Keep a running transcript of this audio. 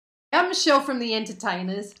I'm Michelle from The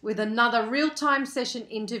Entertainers with another real-time session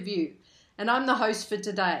interview, and I'm the host for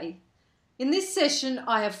today. In this session,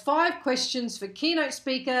 I have 5 questions for keynote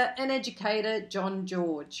speaker and educator John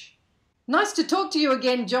George. Nice to talk to you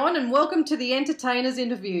again, John, and welcome to The Entertainers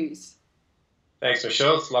interviews. Thanks,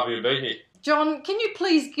 Michelle. It's lovely to be here. John, can you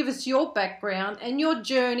please give us your background and your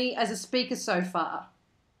journey as a speaker so far?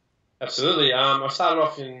 Absolutely. I started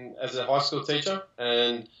off as a high school teacher,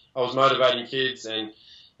 and I was motivating kids, and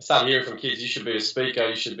I started hearing from kids, you should be a speaker,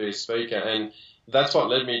 you should be a speaker, and that's what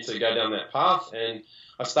led me to go down that path. And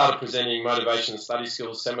I started presenting motivation and study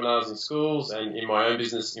skills seminars in schools and in my own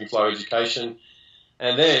business, Inflow Education.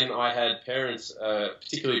 And then I had parents,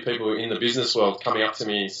 particularly people in the business world, coming up to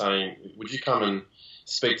me saying, would you come and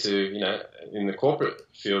speak to, in the corporate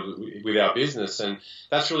field with our business? And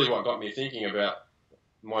that's really what got me thinking about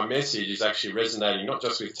my message is actually resonating, not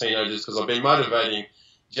just with teenagers, because I've been motivating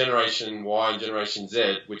Generation Y and Generation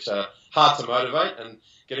Z, which are hard to motivate, and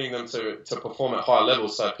getting them to perform at higher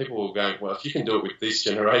levels. So people will go, well, if you can do it with this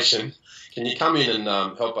generation, can you come in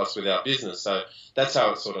and help us with our business? So that's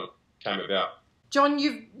how it sort of came about. John,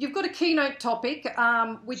 you've got a keynote topic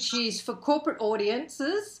which is for corporate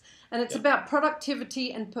audiences, and it's about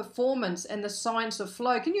productivity and performance and the science of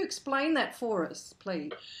flow. Can you explain that for us,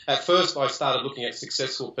 please? At first, I started looking at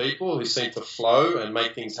successful people who seem to flow and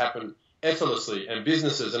make things happen effortlessly, and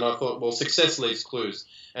businesses, and I thought, well, success leaves clues.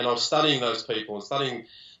 And I was studying those people and studying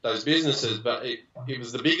those businesses, but it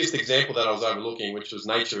was the biggest example that I was overlooking, which was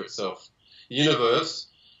nature itself. The universe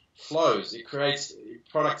flows. It creates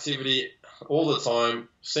productivity all the time,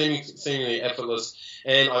 seemingly effortless.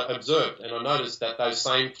 And I observed and I noticed that those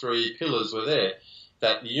same 3 pillars were there,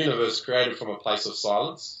 that the universe created from a place of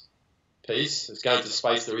silence, peace. It's going to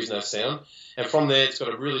space, there is no sound. And from there, it's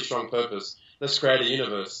got a really strong purpose. Let's create a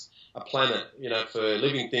universe, a planet, for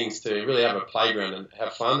living things to really have a playground and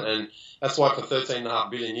have fun. And that's why for 13.5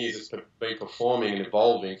 billion years it's been performing and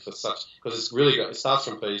evolving because it's really it starts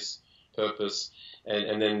from peace, purpose,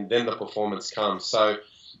 and then the performance comes. So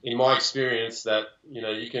in my experience that,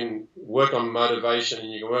 you can work on motivation and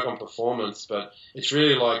you can work on performance, but it's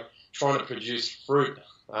really like trying to produce fruit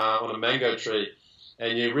on a mango tree,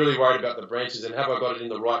 and you're really worried about the branches and have I got it in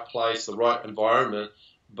the right place, the right environment,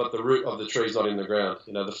 but the root of the tree is not in the ground.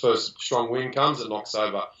 The first strong wind comes, it knocks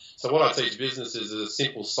over. So what I teach businesses is a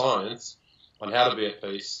simple science on how to be at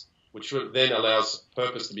peace, which then allows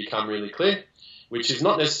purpose to become really clear, which is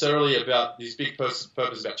not necessarily about this big purpose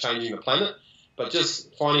about changing the planet, but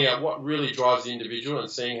just finding out what really drives the individual and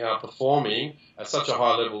seeing how performing at such a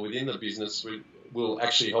high level within the business will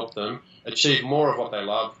actually help them achieve more of what they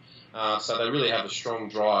love, so they really have a strong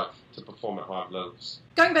drive to perform at high levels.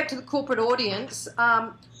 Going back to the corporate audience,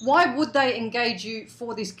 why would they engage you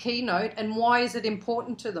for this keynote, and why is it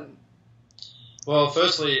important to them? Well,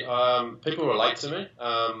 firstly, people relate to me.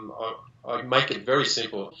 I make it very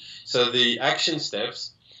simple. So the action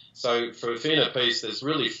steps, so for inner peace, there's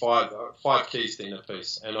really five keys to inner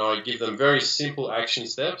peace, and I give them very simple action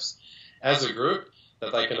steps as a group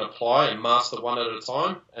that they can apply and master one at a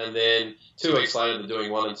time, and then 2 weeks later they're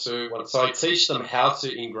doing 1 and 2. So I teach them how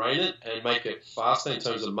to ingrain it and make it faster in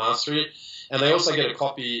terms of mastery, and they also get a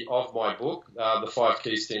copy of my book, The 5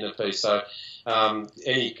 Keys to Inner Peace. So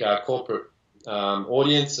any corporate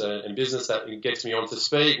audience and business that gets me on to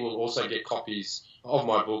speak will also get copies of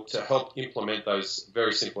my book to help implement those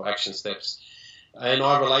very simple action steps. And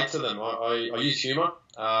I relate to them. I use humour.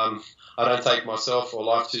 I don't take myself or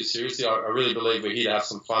life too seriously. I really believe we're here to have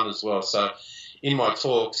some fun as well. So in my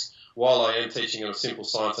talks, while I am teaching them a simple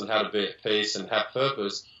science on how to be at peace and have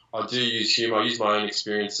purpose, I do use humour. I use my own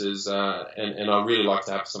experiences, and I really like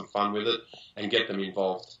to have some fun with it and get them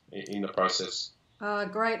involved in the process.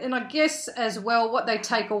 Great. And I guess as well what they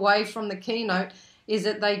take away from the keynote is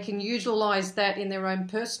that they can utilise that in their own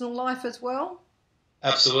personal life as well?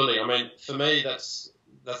 Absolutely. I mean, for me, that's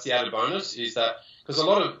the added bonus, is that because a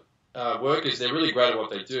lot of workers, they're really great at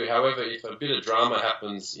what they do. However, if a bit of drama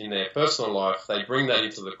happens in their personal life, they bring that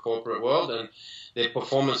into the corporate world and their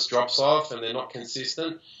performance drops off and they're not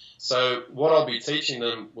consistent. So what I'll be teaching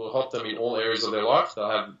them will help them in all areas of their life.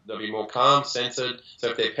 They'll be more calm, centered. So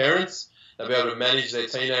if they're parents, they'll be able to manage their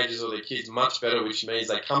teenagers or their kids much better, which means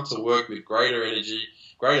they come to work with greater energy,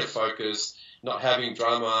 greater focus, not having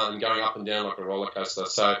drama and going up and down like a roller coaster.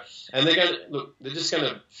 So, and they're just going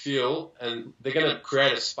to feel, and they're going to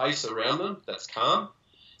create a space around them that's calm.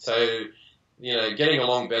 So, getting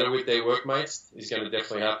along better with their workmates is going to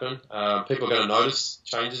definitely happen. People are going to notice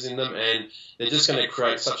changes in them, and they're just going to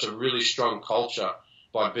create such a really strong culture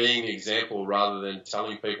by being the example rather than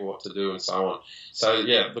telling people what to do and so on. So,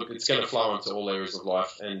 yeah, look, it's going to flow into all areas of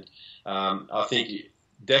life, and I think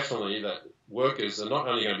definitely that workers are not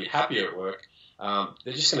only going to be happier at work,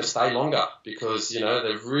 they're just going to stay longer because,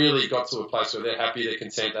 they've really got to a place where they're happy, they're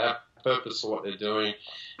content, they have purpose for what they're doing,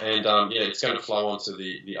 and it's going to flow on to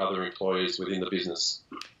the other employees within the business.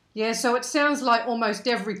 Yeah, so it sounds like almost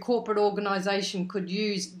every corporate organisation could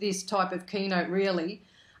use this type of keynote, really,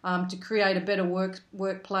 to create a better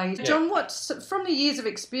workplace. Yeah. John, from the years of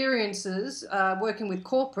experiences working with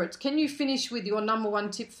corporates, can you finish with your number one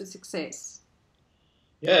tip for success?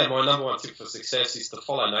 Yeah, my number one tip for success is to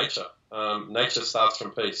follow nature. Nature starts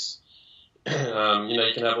from peace. You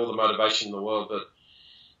can have all the motivation in the world, but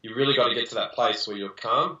you really got to get to that place where you're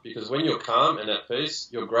calm, because when you're calm and at peace,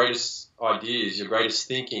 your greatest ideas, your greatest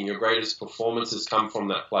thinking, your greatest performances come from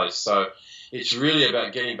that place. So it's really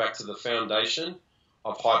about getting back to the foundation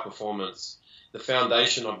of high performance, the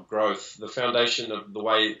foundation of growth, the foundation of the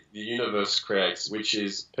way the universe creates, which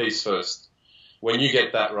is peace first. When you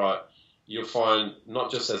get that right, you'll find, not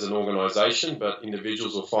just as an organization, but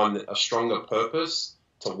individuals will find a stronger purpose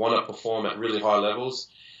to want to perform at really high levels.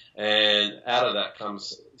 And out of that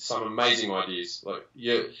comes some amazing ideas. Like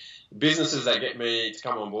businesses that get me to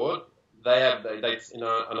come on board, they and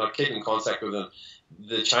I keep in contact with them.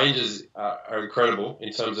 The changes are incredible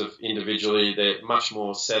in terms of individually. They're much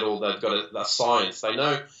more settled. They've got a science. They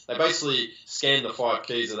basically scan the 5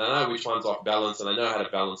 keys and they know which one's off balance and they know how to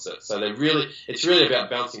balance it. So it's really about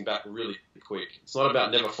bouncing back really quick. It's not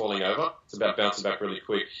about never falling over. It's about bouncing back really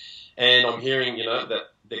quick. And I'm hearing, that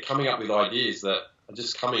they're coming up with ideas that are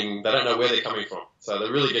just coming. They don't know where they're coming from. So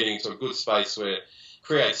they're really getting into a good space where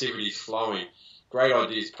creativity is flowing. Great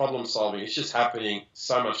ideas, problem solving. It's just happening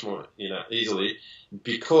so much more, easily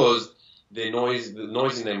because the noise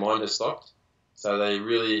in their mind has stopped. So they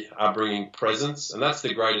really are bringing presence, and that's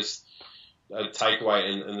the greatest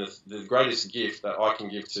takeaway and the greatest gift that I can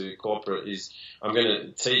give to corporate is I'm going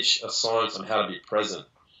to teach a science on how to be present,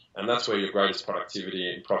 and that's where your greatest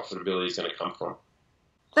productivity and profitability is going to come from.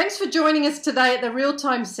 Thanks for joining us today at the Real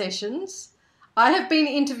Time Sessions. I have been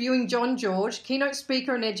interviewing John George, keynote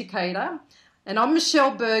speaker and educator. And I'm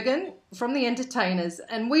Michelle Bergen from The Entertainers,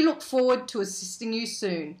 and we look forward to assisting you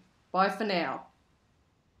soon. Bye for now.